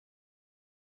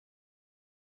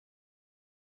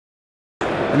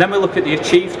And then we look at the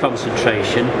achieved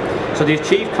concentration. So the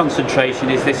achieved concentration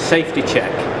is this safety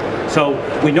check. So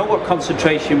we know what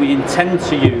concentration we intend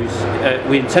to use,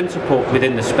 we intend to put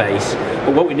within the space,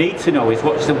 but what we need to know is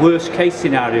what's the worst case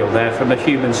scenario there from a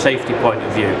human safety point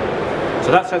of view.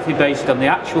 So that's actually based on the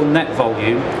actual net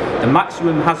volume, the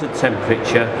maximum hazard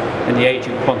temperature and the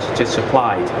agent quantity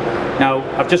supplied. Now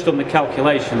I've just done the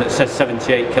calculation that says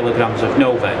 78 kilograms of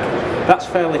Novec. That's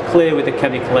fairly clear with the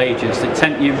chemical agents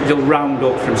that you'll round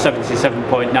up from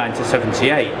 77.9 to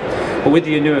 78. But with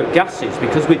the inert gases,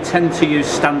 because we tend to use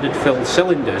standard filled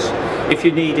cylinders, if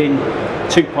you're needing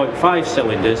 2.5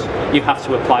 cylinders, you have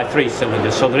to apply 3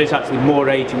 cylinders. So there is actually more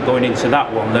agent going into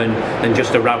that one than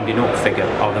just a rounding up figure.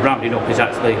 Or the rounding up is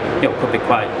actually, could be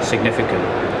quite significant.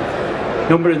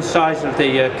 Number and size of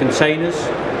the containers.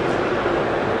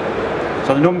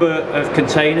 So the number of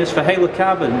containers for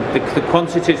halocarbon, the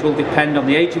quantities will depend on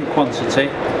the agent quantity,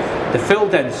 the fill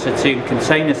density and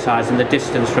container size and the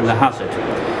distance from the hazard.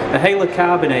 The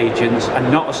halocarbon agents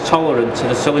are not as tolerant to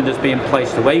the cylinders being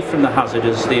placed away from the hazard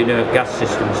as the inert gas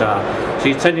systems are. So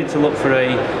you're tending to look for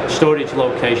a storage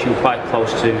location quite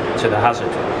close to the hazard.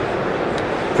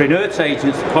 For inert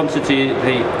agents, the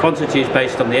quantity is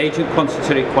based on the agent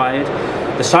quantity required,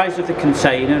 the size of the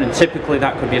container, and typically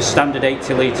that could be a standard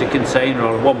 80 litre container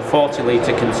or a 140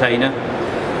 litre container,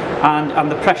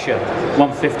 and the pressure,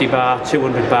 150 bar,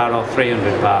 200 bar or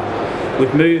 300 bar.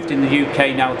 We've moved in the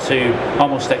UK now to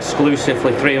almost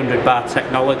exclusively 300 bar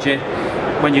technology.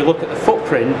 When you look at the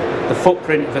footprint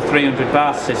of a 300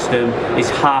 bar system is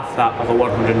half that of a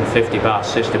 150 bar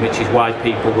system, which is why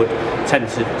people would tend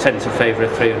to favour a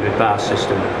 300 bar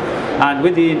system. And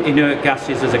with the inert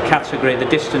gases as a category, the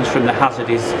distance from the hazard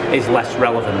is less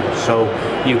relevant, so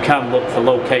you can look for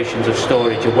locations of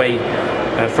storage away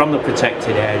from the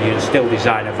protected area and still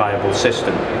design a viable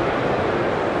system.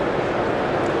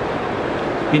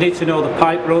 You need to know the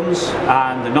pipe runs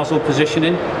and the nozzle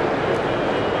positioning.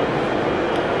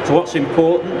 So what's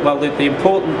important? Well, the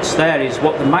importance there is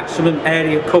what the maximum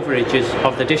area coverage is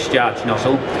of the discharge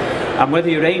nozzle, and whether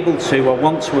you're able to or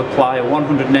want to apply a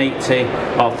 180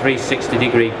 or 360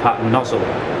 degree pattern nozzle.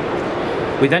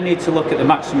 We then need to look at the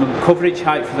maximum coverage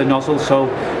height for the nozzle. So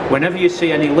whenever you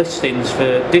see any listings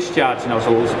for discharge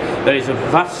nozzles, there is a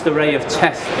vast array of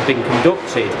tests that have been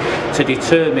conducted to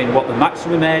determine what the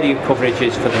maximum area coverage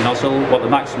is for the nozzle, what the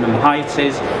maximum height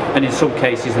is, and in some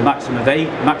cases the maximum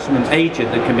agent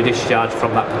that can be discharged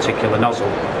from that particular nozzle.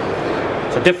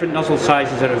 So different nozzle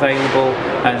sizes are available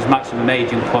and there's maximum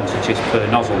agent quantities per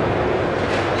nozzle.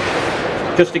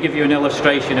 Just to give you an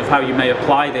illustration of how you may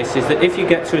apply this is that if you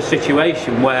get to a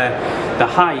situation where the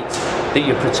height that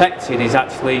you're protecting is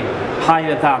actually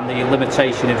higher than the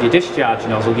limitation of your discharge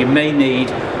nozzle, you may need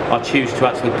or choose to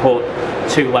actually put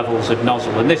 2 levels of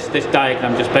nozzle. And this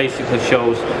diagram just basically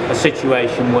shows a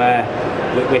situation where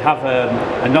we have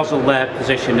a nozzle there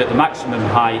positioned at the maximum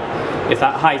height. If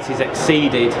that height is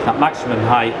exceeded, that maximum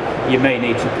height, you may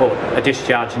need to put a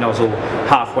discharge nozzle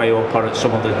halfway up or at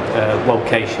some other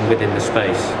location within the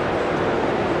space.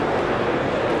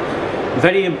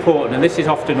 Very important, and this is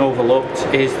often overlooked,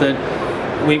 is that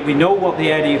we know what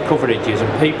the area coverage is,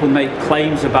 and people make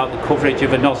claims about the coverage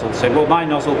of a nozzle. Say, well, my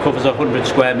nozzle covers 100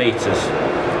 square metres.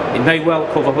 It may well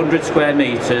cover 100 square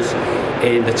metres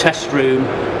in the test room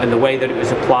and the way that it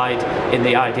was applied in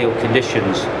the ideal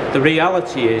conditions. The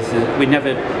reality is that we never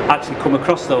actually come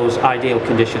across those ideal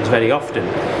conditions very often.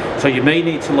 So you may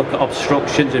need to look at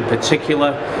obstructions, in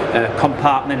particular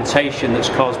compartmentation that's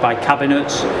caused by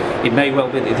cabinets. It may well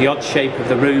be that the odd shape of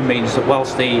the room means that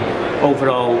whilst the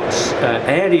overall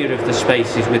area of the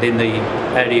space is within the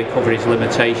area coverage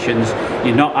limitations,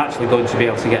 you're not actually going to be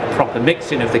able to get a proper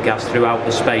mixing of the gas throughout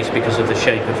the space because of the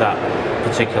shape of that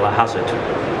particular hazard.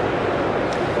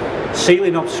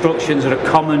 Ceiling obstructions are a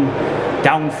common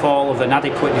downfall of an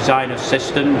adequate design of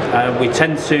system. We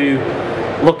tend to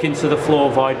look into the floor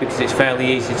void because it's fairly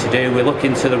easy to do. We look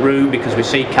into the room because we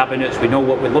see cabinets, we know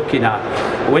what we're looking at.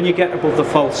 But when you get above the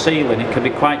false ceiling, it can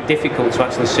be quite difficult to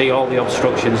actually see all the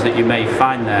obstructions that you may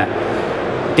find there.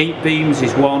 Deep beams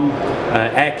is one.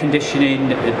 Air conditioning,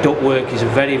 ductwork is a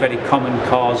very, very common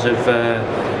cause of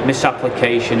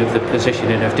misapplication of the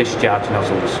positioning of discharge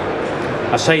nozzles.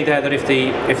 I say there that if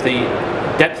the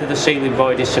depth of the ceiling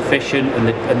void is sufficient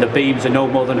and the beams are no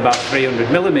more than about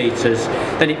 300 millimetres,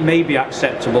 then it may be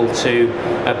acceptable to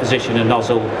position a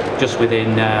nozzle just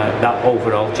within that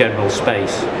overall general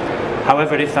space.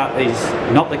 However, if that is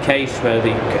not the case, where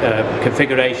the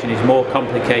configuration is more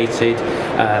complicated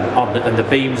and the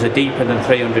beams are deeper than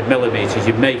 300 millimetres,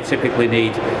 you may typically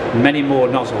need many more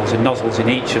nozzles and nozzles in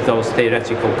each of those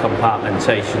theoretical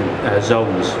compartmentation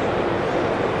zones.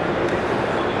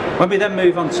 When we then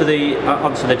move onto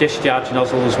the discharge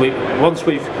nozzles, once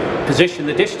we've positioned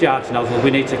the discharge nozzle,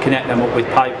 we need to connect them up with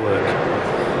pipework.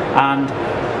 And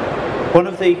one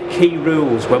of the key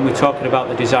rules when we're talking about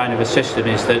the design of a system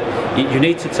is that you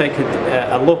need to take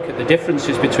a look at the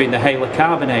differences between the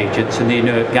halocarbon agents and the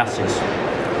inert gases.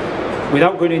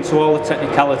 Without going into all the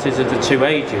technicalities of the two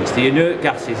agents, the inert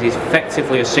gases is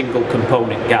effectively a single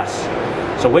component gas.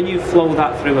 So when you flow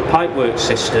that through a pipework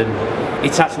system,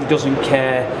 it actually doesn't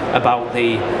care about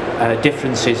the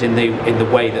differences in the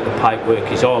way that the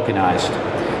pipework is organised.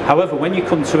 However, when you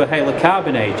come to a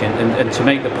halocarbon agent, and to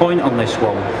make the point on this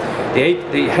one,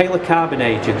 the halocarbon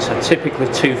agents are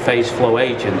typically two-phase flow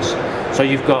agents. So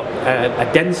you've got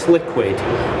a dense liquid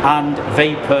and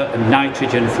vapour and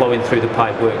nitrogen flowing through the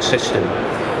pipework system.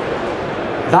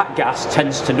 That gas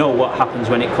tends to know what happens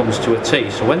when it comes to a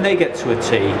T. So when they get to a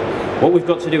T, what we've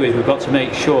got to do is we've got to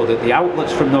make sure that the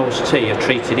outlets from those T are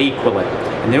treated equally.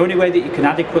 And the only way that you can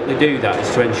adequately do that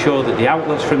is to ensure that the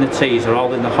outlets from the T's are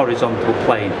all in the horizontal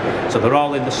plane. So they're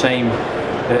all in the same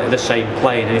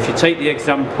plane. And if you take the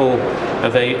example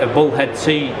of a bullhead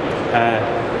T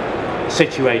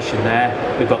situation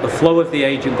there, we've got the flow of the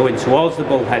agent going towards the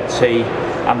bullhead T,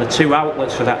 and the two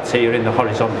outlets for that T are in the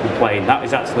horizontal plane. That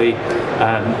is actually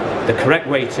the correct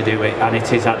way to do it, and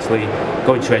it is actually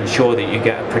going to ensure that you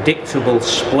get a predictable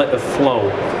split of flow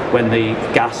when the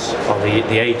gas or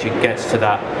the agent gets to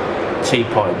that T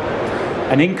point.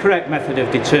 An incorrect method of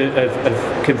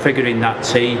configuring that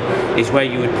T is where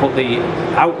you would put the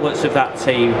outlets of that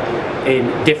T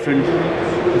in different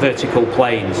vertical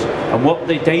planes, and what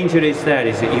the danger is there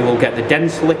is that you will get the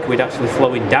dense liquid actually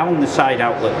flowing down the side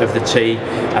outlet of the T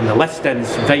and the less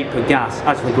dense vapour gas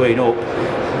actually going up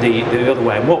the other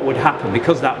way. And what would happen,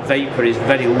 because that vapour is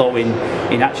very low in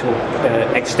actual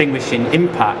extinguishing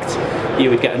impact, you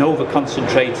would get an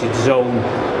over-concentrated zone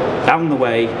down the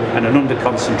way and an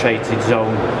under-concentrated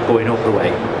zone going up the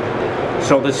way.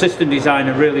 So the system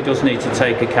designer really does need to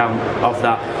take account of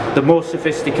that. The more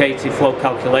sophisticated flow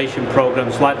calculation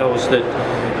programs like those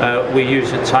that we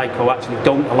use at Tyco actually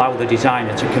don't allow the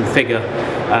designer to configure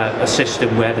a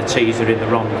system where the T's are in the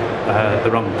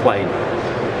wrong plane.